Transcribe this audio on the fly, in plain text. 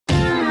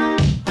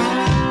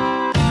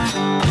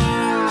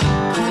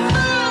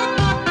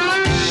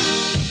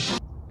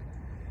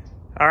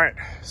All right,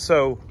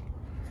 so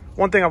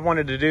one thing I've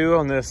wanted to do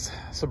on this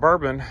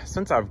Suburban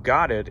since I've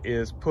got it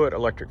is put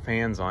electric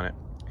fans on it.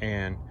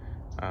 And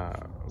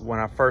when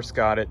I first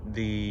got it,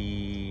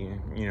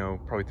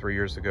 probably 3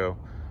 years ago,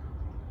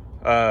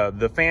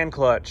 the fan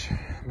clutch,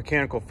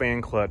 mechanical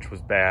fan clutch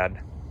was bad,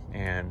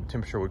 and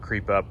temperature would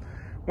creep up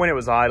when it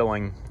was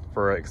idling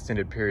for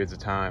extended periods of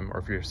time, or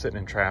if you're sitting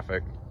in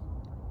traffic.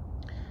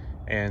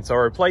 And so I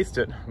replaced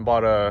it,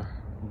 bought a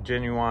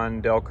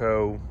genuine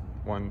Delco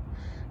one,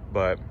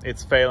 but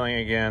it's failing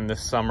again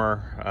this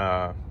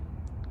summer.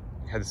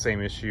 Had the same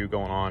issue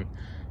going on,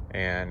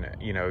 and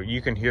you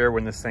can hear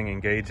when this thing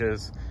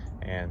engages,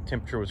 and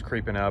temperature was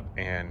creeping up,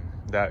 and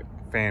that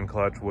fan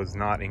clutch was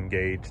not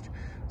engaged.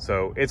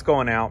 So it's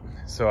going out.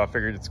 So I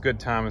figured it's a good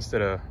time,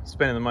 instead of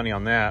spending the money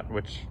on that,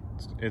 which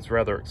it's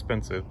rather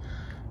expensive,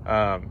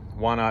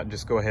 why not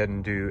just go ahead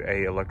and do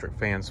a electric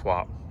fan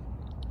swap.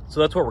 So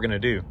that's what we're gonna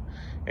do.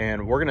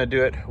 And we're gonna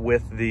do it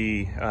with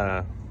the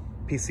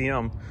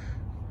PCM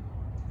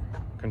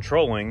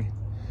controlling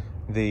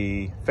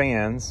the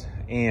fans,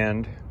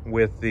 and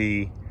with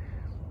the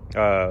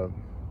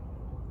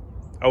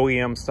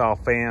OEM style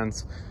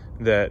fans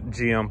that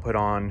GM put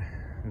on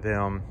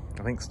them,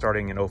 I think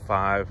starting in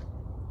 05.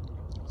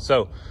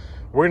 So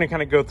we're gonna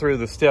kind of go through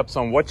the steps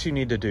on what you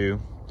need to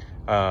do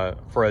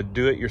for a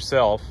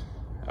do-it-yourself.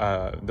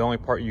 The only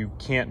part you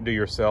can't do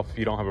yourself if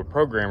you don't have a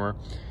programmer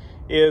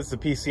is the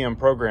PCM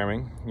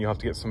programming. You'll have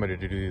to get somebody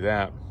to do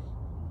that.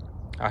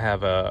 I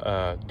have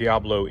a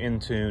Diablo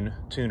Intune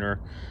tuner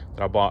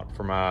that I bought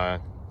for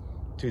my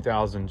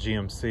 2000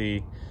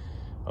 GMC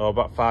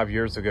about 5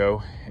 years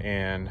ago,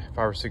 and 5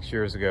 or 6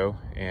 years ago.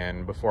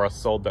 And before I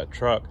sold that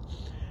truck,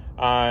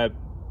 I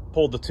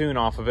pulled the tune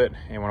off of it,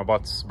 and when I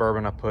bought the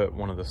Suburban, I put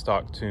one of the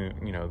stock tune,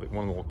 one of the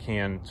little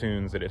can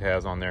tunes that it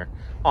has on there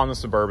on the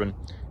Suburban.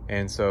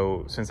 And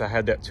so since I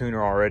had that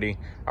tuner already,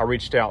 I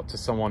reached out to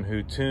someone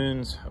who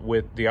tunes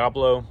with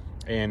Diablo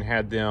and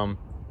had them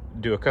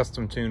do a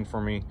custom tune for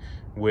me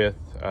with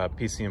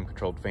PCM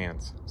controlled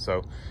fans.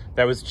 So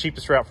that was the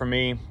cheapest route for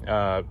me.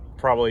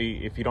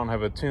 Probably if you don't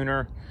have a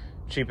tuner,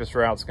 cheapest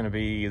route is going to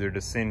be either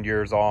to send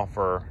yours off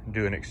or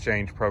do an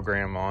exchange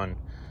program on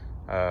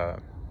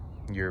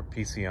your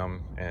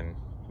PCM and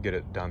get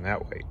it done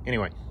that way.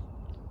 Anyway,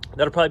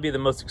 that'll probably be the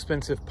most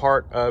expensive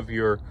part of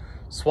your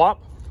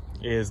swap,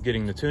 is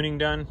getting the tuning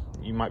done.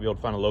 You might be able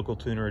to find a local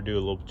tuner or do a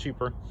little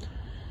cheaper,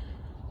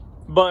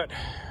 but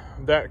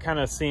that kind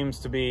of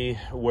seems to be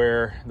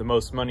where the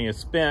most money is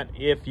spent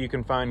if you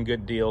can find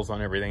good deals on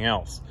everything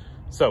else.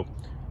 So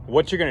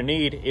what you're going to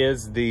need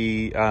is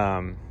the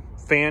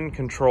fan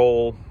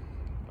control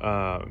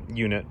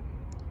unit.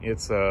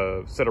 It's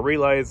a set of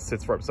relays,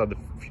 sits right beside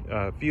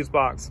the fuse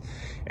box,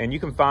 and you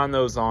can find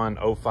those on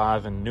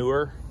 05 and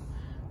newer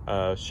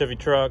Chevy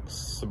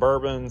Trucks,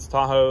 Suburbans,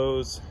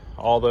 Tahoes,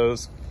 all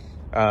those.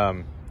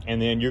 And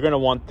then you're going to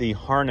want the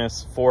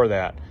harness for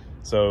that.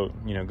 So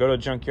go to a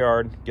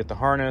junkyard, get the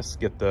harness,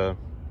 get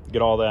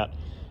all that,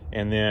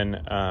 and then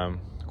of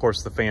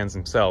course the fans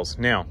themselves.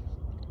 Now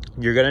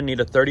you're going to need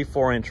a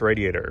 34-inch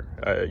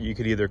radiator. You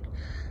could either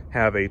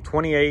have a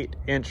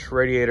 28-inch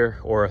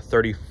radiator or a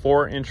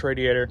 34-inch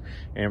radiator,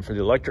 and for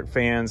the electric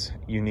fans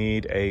you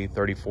need a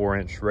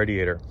 34-inch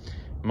radiator.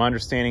 My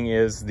understanding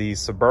is the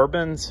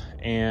Suburbans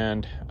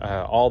and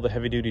all the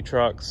heavy-duty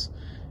trucks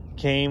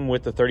came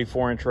with the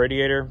 34-inch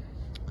radiator.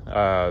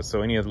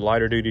 So any of the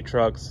lighter duty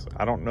trucks,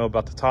 I don't know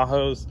about the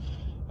Tahoes,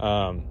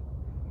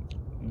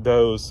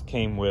 those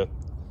came with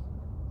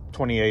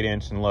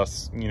 28-inch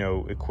unless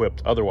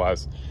equipped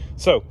otherwise.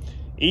 So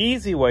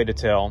easy way to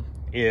tell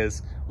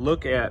is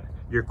look at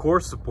your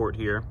core support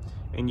here,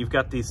 and you've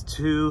got these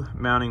two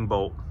mounting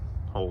bolt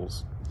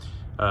holes.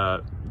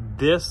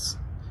 This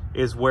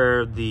is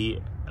where the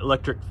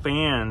electric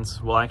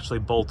fans will actually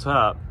bolt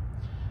up,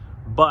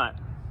 but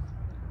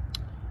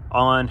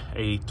on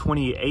a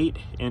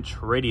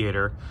 28-inch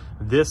radiator,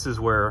 this is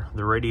where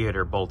the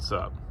radiator bolts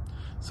up.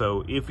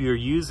 So if you're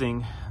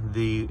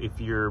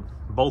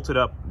bolted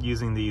up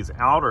using these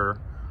outer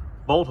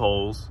bolt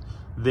holes,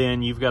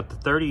 then you've got the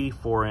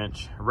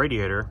 34-inch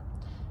radiator.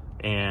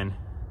 And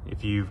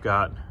if you're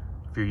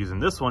using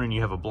this one and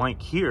you have a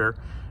blank here,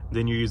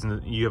 then you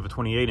have a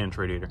 28-inch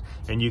radiator.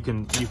 And you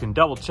can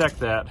double check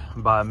that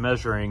by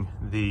measuring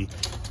the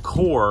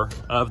core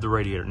of the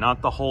radiator,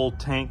 not the whole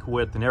tank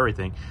width and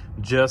everything,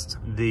 just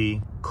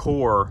the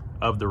core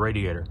of the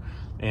radiator.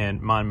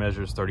 And mine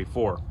measures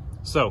 34.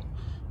 So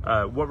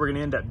what we're going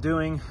to end up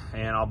doing,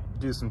 and I'll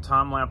do some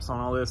time lapse on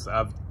all this,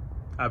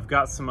 I've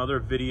got some other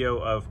video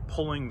of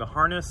pulling the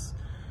harness,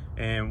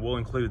 and we'll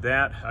include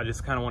that. I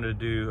just kind of wanted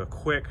to do a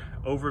quick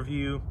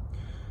overview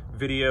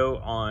video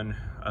on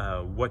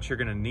what you're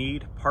going to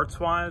need parts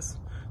wise.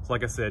 So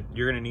like I said,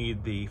 you're going to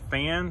need the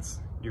fans,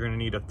 you're going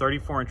to need a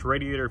 34-inch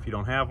radiator if you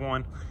don't have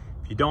one.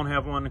 If you don't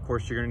have one, of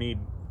course, you're going to need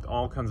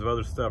all kinds of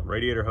other stuff,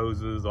 radiator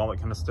hoses, all that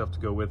kind of stuff to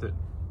go with it.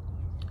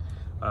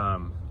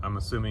 I'm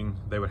assuming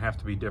they would have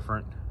to be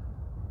different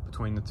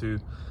between the two.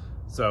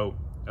 So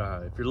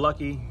if you're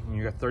lucky and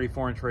you got a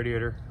 34-inch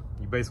radiator,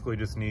 you basically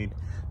just need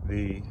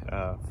the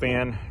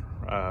fan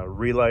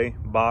relay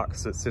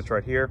box that sits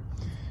right here.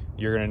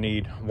 You're going to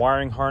need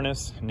wiring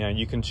harness. Now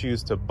you can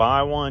choose to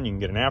buy one, you can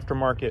get an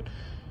aftermarket,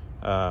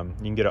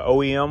 you can get an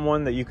OEM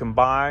one that you can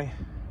buy,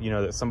 you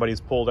know, that somebody's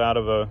pulled out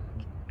of a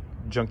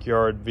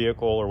junkyard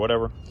vehicle or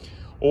whatever,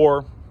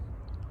 or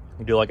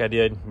you do like I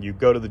did, you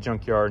go to the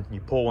junkyard,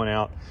 you pull one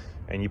out,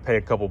 and you pay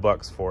a couple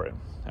bucks for it.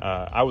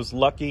 I was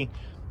lucky,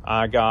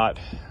 I got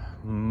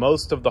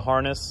most of the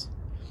harness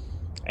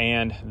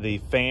and the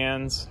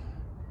fans.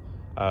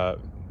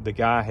 The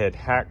guy had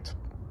hacked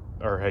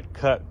or had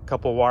cut a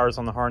couple wires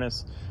on the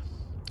harness,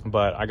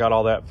 but I got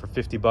all that for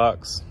 50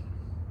 bucks.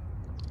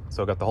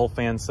 So I got the whole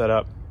fan set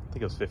up, I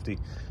think it was 50,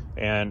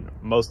 and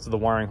most of the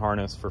wiring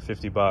harness for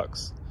 50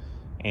 bucks.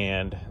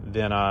 And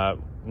then I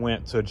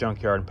went to a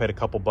junkyard and paid a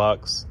couple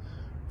bucks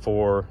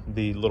for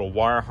the little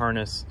wire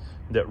harness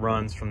that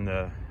runs from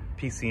the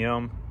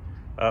PCM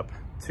up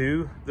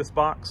to this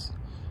box.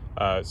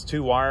 It's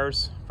 2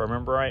 wires, if I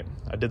remember right.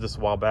 I did this a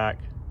while back.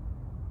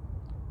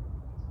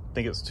 I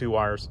think it's 2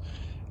 wires.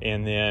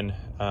 And then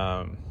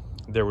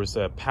there was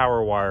a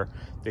power wire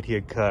that he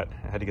had cut.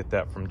 I had to get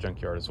that from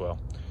junkyard as well.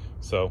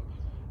 So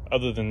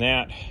other than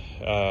that,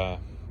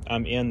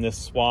 I'm in this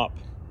swap.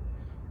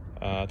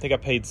 I think I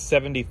paid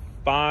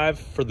 $75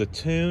 for the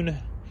tune.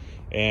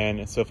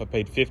 And so if I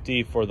paid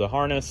 $50 for the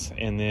harness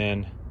and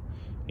then,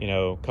 you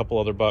know, a couple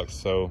other bucks,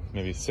 so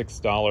maybe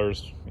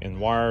 $6 in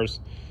wires,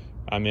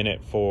 I'm in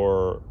it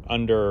for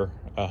under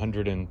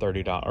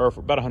 $130, or for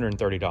about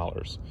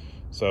 $130.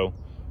 So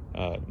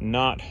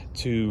not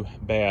too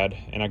bad,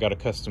 and I got a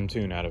custom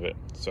tune out of it.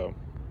 So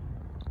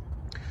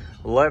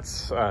let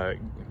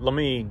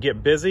me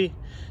get busy.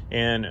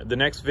 In the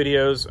next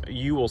videos,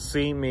 you will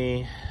see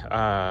me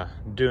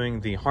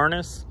doing the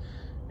harness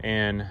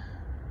and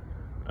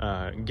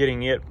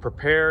getting it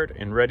prepared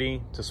and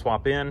ready to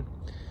swap in,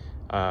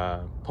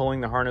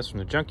 pulling the harness from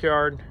the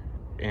junkyard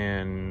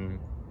and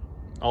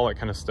all that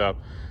kind of stuff.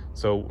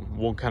 So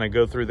we'll kind of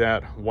go through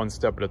that one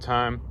step at a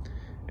time,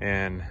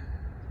 and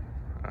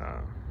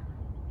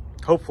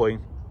hopefully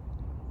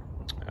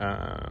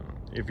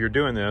if you're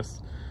doing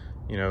this,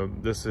 you know,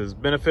 this is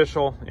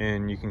beneficial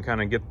and you can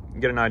kind of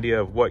get an idea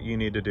of what you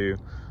need to do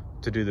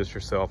this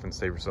yourself and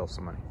save yourself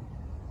some money.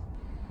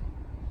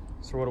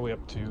 So what are we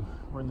up to?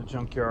 We're in the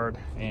junkyard,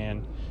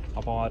 and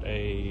I bought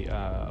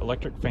a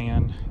electric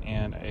fan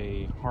and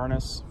a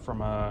harness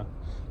from a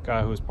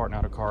guy who was parting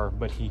out a car,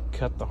 but he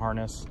cut the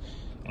harness,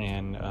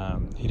 and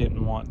he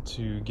didn't want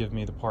to give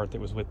me the part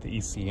that was with the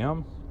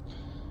ECM,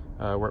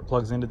 where it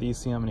plugs into the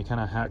ECM, and he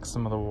kind of hacks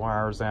some of the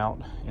wires out.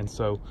 And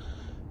so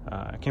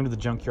I came to the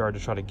junkyard to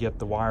try to get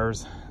the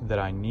wires that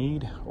I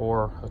need,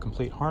 or a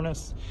complete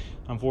harness.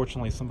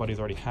 Unfortunately, somebody's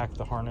already hacked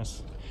the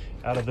harness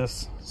out of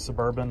this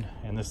Suburban,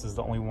 and this is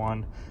the only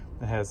one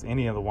that has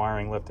any of the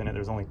wiring left in it.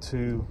 There's only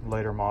 2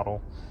 later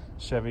model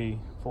Chevy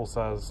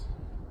full-size,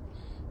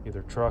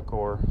 either truck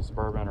or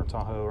Suburban or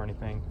Tahoe or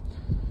anything.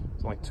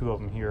 There's only 2 of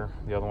them here.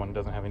 The other one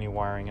doesn't have any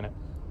wiring in it.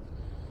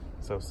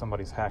 So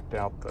somebody's hacked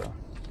out the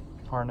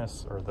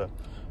harness, or the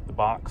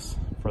box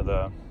for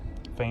the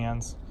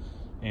fans,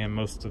 and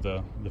most of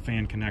the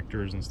fan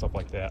connectors and stuff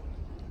like that.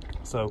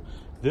 So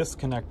this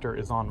connector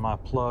is on my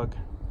plug,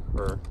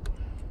 or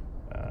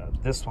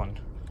this one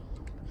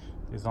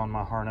is on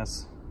my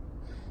harness,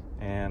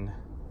 and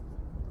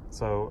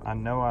so I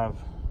know I've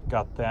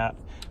got that.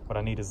 What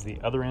I need is the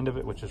other end of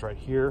it, which is right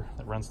here,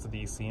 that runs to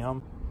the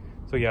ECM.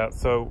 So yeah,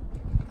 so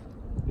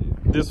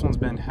this one's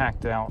been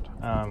hacked out.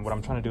 What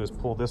I'm trying to do is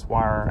pull this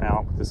wire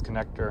out with this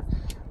connector.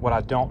 What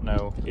I don't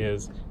know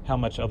is how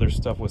much other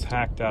stuff was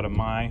hacked out of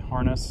my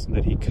harness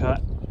that he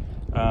cut.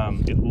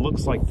 It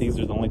looks like these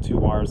are the only 2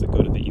 wires that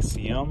go to the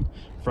ECM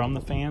from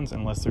the fans,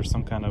 unless there's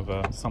some kind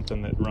of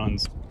something that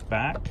runs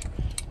back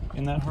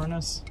in that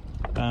harness.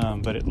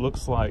 But it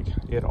looks like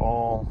it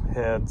all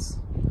heads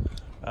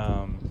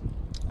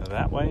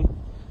that way,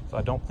 so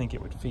I don't think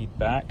it would feed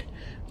back.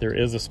 There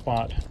is a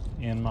spot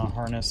in my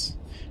harness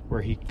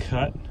where he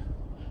cut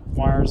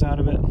wires out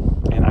of it,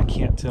 and I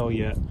can't tell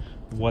yet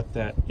what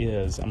that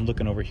is. I'm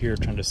looking over here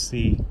trying to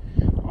see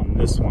on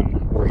this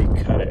one where he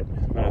cut it,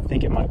 but I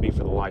think it might be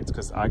for the lights,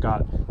 because I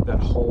got that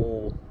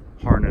whole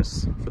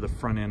harness for the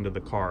front end of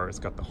the car. It's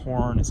got the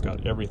horn, it's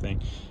got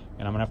everything,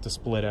 and I'm gonna have to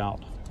split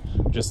out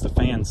just the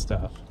fan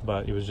stuff,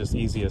 but it was just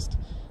easiest.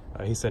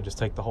 He said just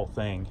take the whole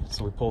thing,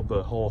 so we pulled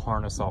the whole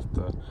harness off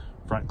the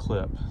front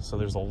clip. So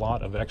there's a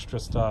lot of extra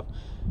stuff,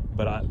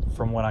 but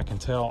from what I can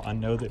tell, I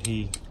know that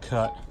he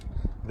cut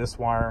this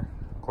wire.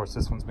 Of course,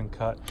 this one's been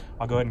cut.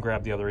 I'll go ahead and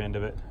grab the other end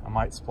of it. I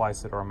might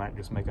splice it, or I might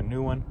just make a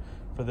new one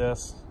for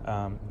this,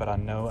 but I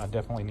know I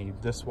definitely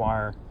need this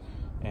wire,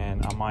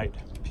 and I might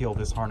peel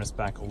this harness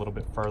back a little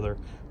bit further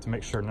to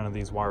make sure none of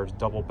these wires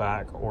double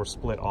back or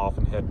split off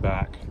and head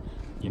back,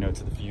 you know,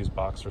 to the fuse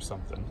box or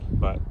something.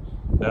 But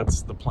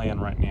that's the plan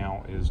right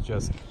now, is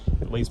just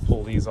at least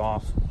pull these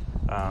off.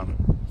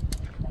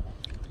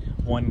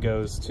 One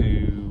goes to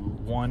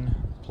one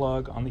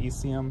plug on the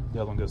ECM,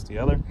 the other one goes to the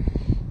other.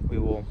 We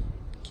will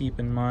keep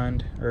in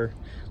mind, or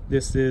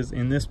this is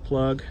in this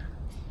plug,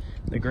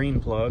 the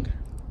green plug,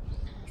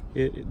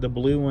 The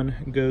blue one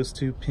goes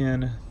to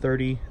pin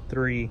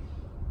 33,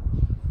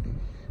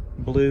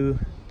 blue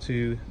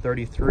to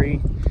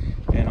 33,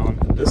 and on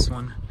this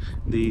one,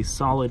 the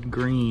solid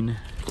green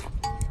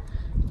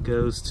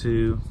goes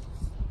to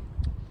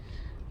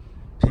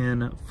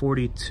pin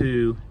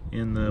 42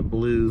 in the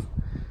blue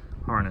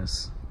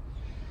harness.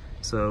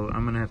 So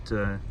I'm gonna have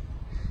to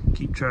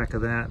keep track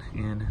of that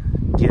and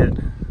get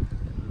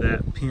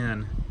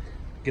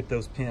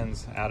those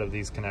pins out of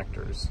these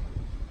connectors.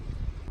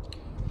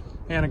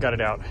 And I got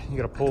it out. You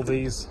gotta pull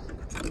these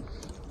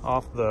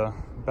off the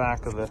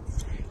back of the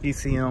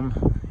ECM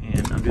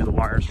and undo the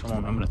wires from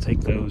them. I'm gonna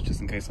take those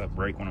just in case I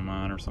break one of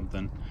mine or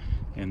something.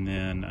 And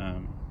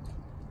then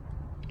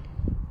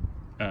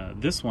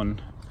this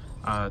one,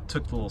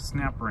 took the little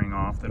snap ring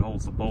off that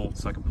holds the bolt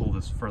so I can pull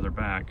this further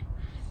back.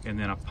 And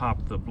then I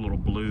popped the little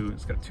blue,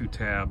 it's got 2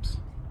 tabs,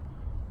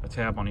 a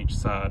tab on each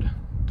side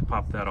to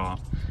pop that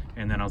off.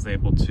 And then I was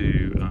able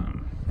to,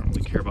 I don't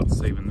really care about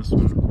saving this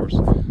one, of course,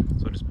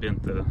 so I just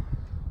bent the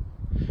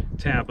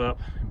tab up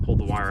and pulled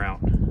the wire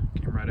out,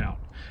 came right out.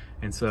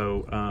 And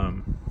so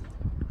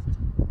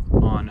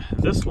on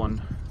this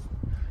one,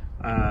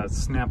 I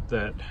snapped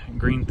that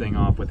green thing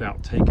off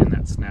without taking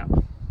that snap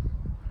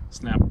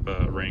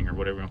ring or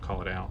whatever you want to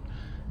call it out.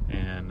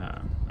 And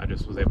I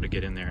just was able to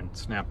get in there and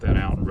snap that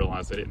out and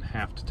realized I didn't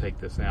have to take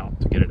this out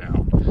to get it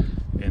out.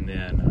 And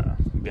then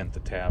bent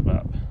the tab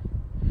up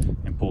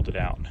and pulled it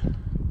out.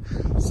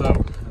 So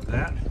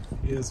that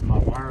is my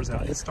wires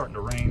out. It's starting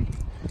to rain,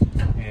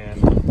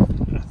 and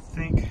I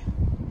think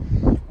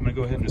I'm gonna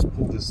go ahead and just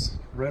pull this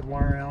red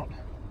wire out,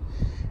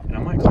 and I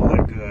might call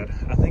that good.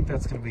 I think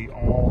that's gonna be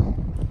all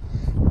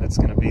that's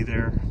gonna be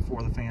there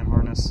for the fan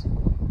harness.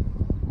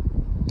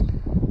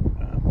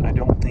 I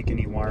don't think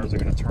any wires are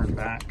gonna turn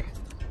back.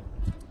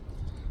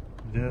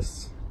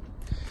 This,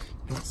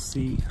 let's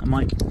see, I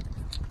might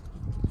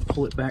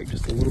pull it back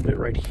just a little bit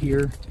right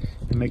here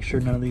and make sure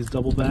none of these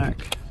double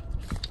back,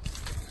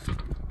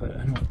 but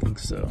I don't think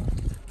so.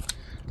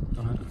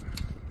 I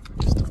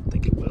just don't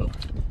think it will.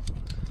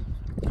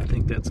 I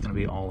think that's going to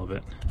be all of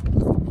it.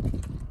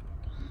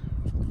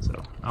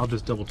 So I'll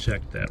just double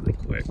check that real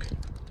quick,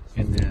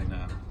 and then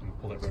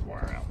pull that red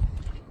wire out.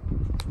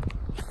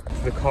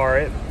 The car,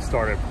 it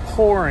started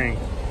pouring.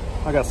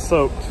 I got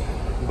soaked,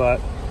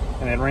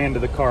 and it ran to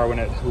the car when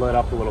it let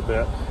up a little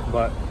bit,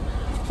 but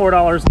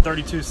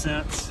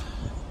 $4.32.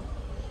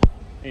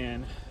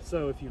 And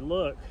so if you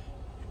look,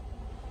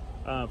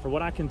 for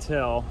what I can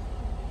tell,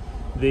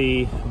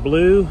 the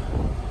blue,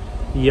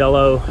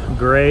 yellow,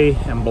 gray,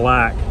 and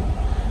black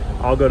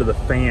all go to the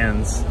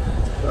fans,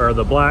 or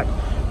the black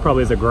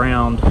probably is a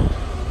ground,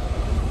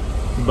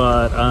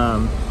 but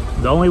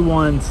the only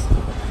ones,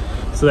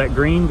 so that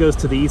green goes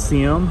to the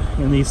ECM,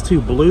 and these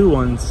 2 blue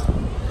ones,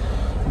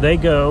 they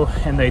go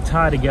and they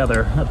tie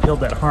together. I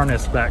peeled that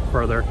harness back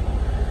further.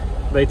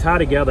 They tie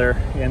together,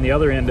 and the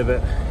other end of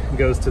it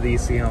goes to the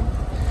ECM.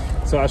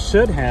 So I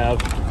should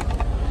have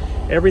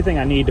everything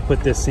I need to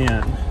put this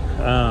in,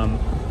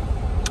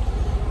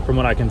 from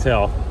what I can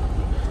tell.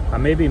 I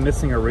may be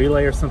missing a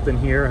relay or something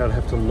here. I'd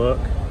have to look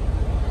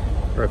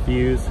for a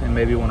fuse, and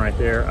maybe one right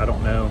there, I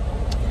don't know.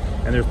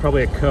 And there's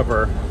probably a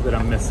cover that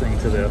I'm missing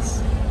to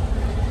this.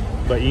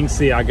 But you can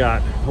see I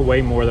got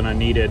way more than I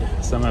needed,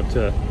 so I'm going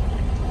to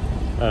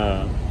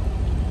have to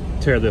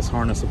tear this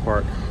harness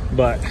apart.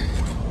 But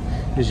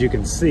as you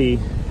can see,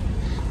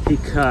 he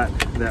cut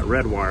that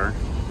red wire.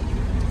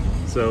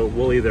 So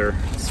we'll either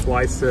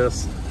splice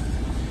this,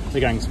 I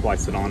think I can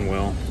splice it on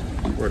well,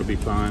 where it'll be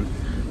fine,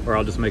 or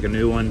I'll just make a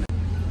new one.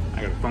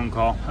 I got a phone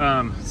call,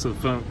 so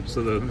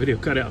the video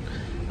cut out.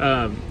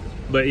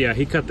 But yeah,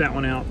 he cut that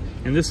one out,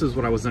 and this is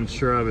what I was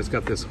unsure of. It's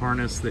got this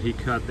harness that he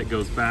cut that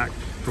goes back.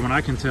 From what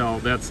I can tell,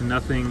 that's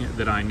nothing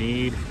that I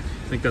need.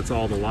 I think that's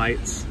all the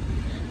lights.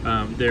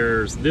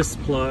 There's this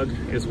plug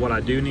is what I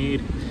do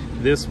need.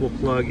 This will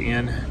plug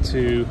in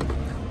to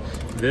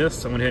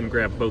this. I went ahead and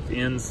grabbed both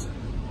ends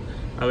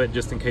of it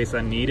just in case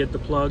I needed the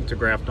plug to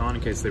graft on,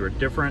 in case they were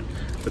different.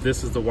 But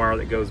this is the wire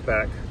that goes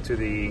back to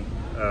the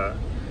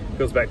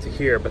goes back to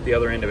here, but the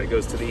other end of it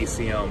goes to the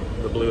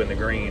ECM, the blue and the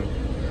green.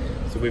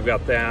 So we've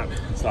got that.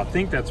 So I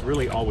think that's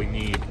really all we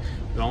need.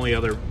 The only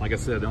other, like I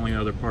said, the only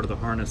other part of the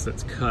harness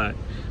that's cut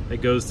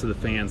that goes to the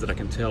fans that I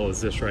can tell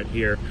is this right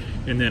here.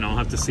 And then I'll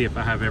have to see if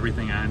I have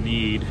everything I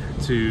need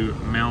to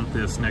mount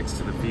this next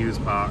to the fuse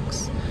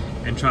box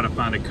and try to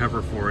find a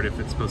cover for it if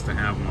it's supposed to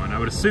have one. I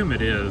would assume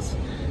it is,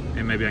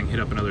 and maybe I can hit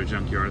up another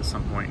junkyard at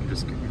some point and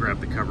just grab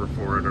the cover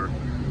for it, or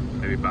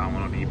maybe buy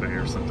one on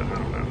eBay or something, I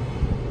don't know.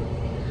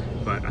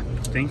 But I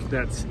think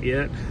that's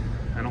it.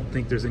 I don't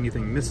think there's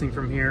anything missing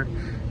from here,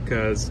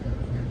 because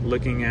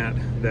looking at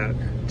that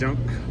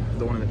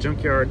the one in the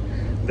junkyard,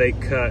 they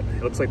cut,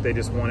 it looks like they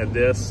just wanted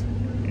this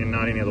and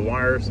not any of the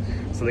wires.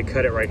 So they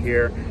cut it right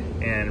here,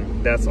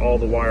 and that's all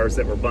the wires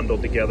that were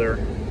bundled together.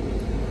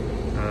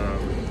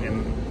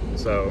 And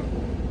so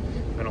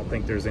I don't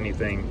think there's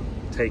anything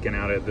taken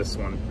out of this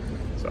one.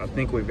 So I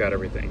think we've got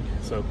everything.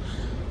 So,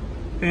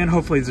 and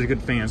hopefully these are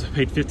good fans. I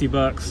paid 50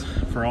 bucks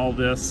for all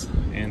this,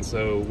 and And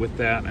so with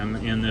that, I'm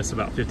in this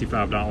about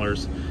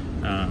 $55,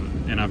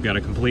 and I've got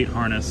a complete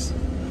harness,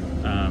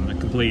 a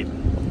complete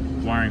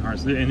wiring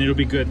harness, and it'll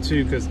be good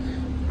too, because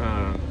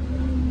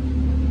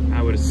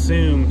I would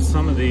assume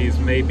some of these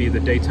may be the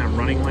daytime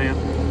running lamp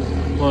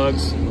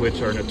plugs,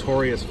 which are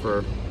notorious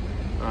for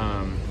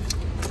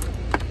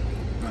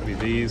maybe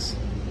these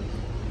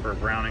for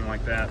browning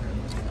like that.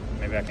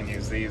 Maybe I can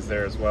use these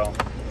there as well.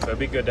 So it'd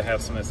be good to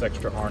have some of this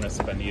extra harness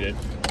if I need it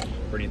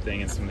or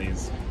anything in some of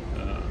these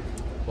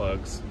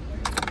plugs.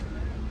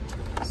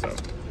 So,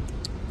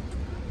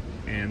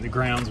 and the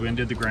grounds, we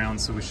undid the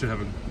grounds, so we should have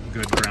a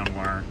good ground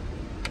wire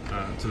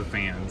to the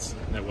fans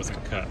that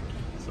wasn't cut.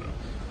 So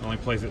the only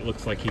place it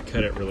looks like he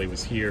cut it really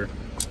was here,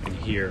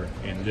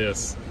 and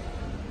this,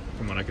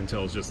 from what I can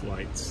tell, is just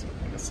lights,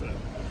 like I said.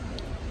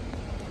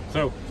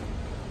 So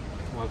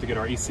we'll have to get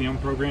our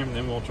ECM program, and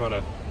then we'll try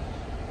to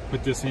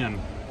put this in.